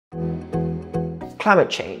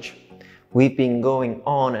Climate change. We've been going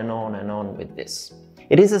on and on and on with this.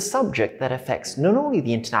 It is a subject that affects not only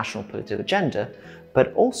the international political agenda,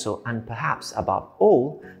 but also, and perhaps above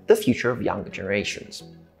all, the future of younger generations.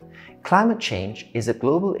 Climate change is a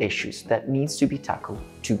global issue that needs to be tackled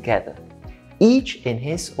together, each in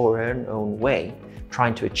his or her own way,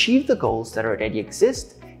 trying to achieve the goals that already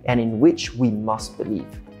exist and in which we must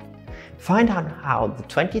believe. Find out how the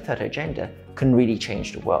 2030 Agenda can really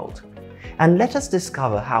change the world. And let us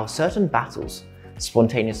discover how certain battles,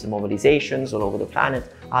 spontaneous mobilizations all over the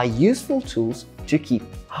planet, are useful tools to keep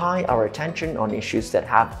high our attention on issues that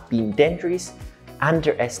have been dangerously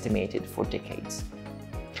underestimated for decades.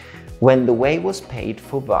 When the way was paid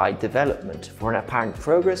for by development for an apparent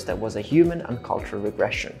progress that was a human and cultural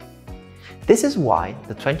regression. This is why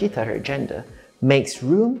the 2030 Agenda makes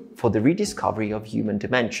room for the rediscovery of human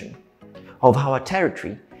dimension, of our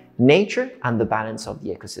territory, nature and the balance of the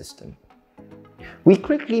ecosystem. We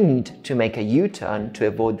quickly need to make a U-turn to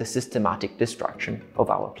avoid the systematic destruction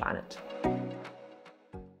of our planet.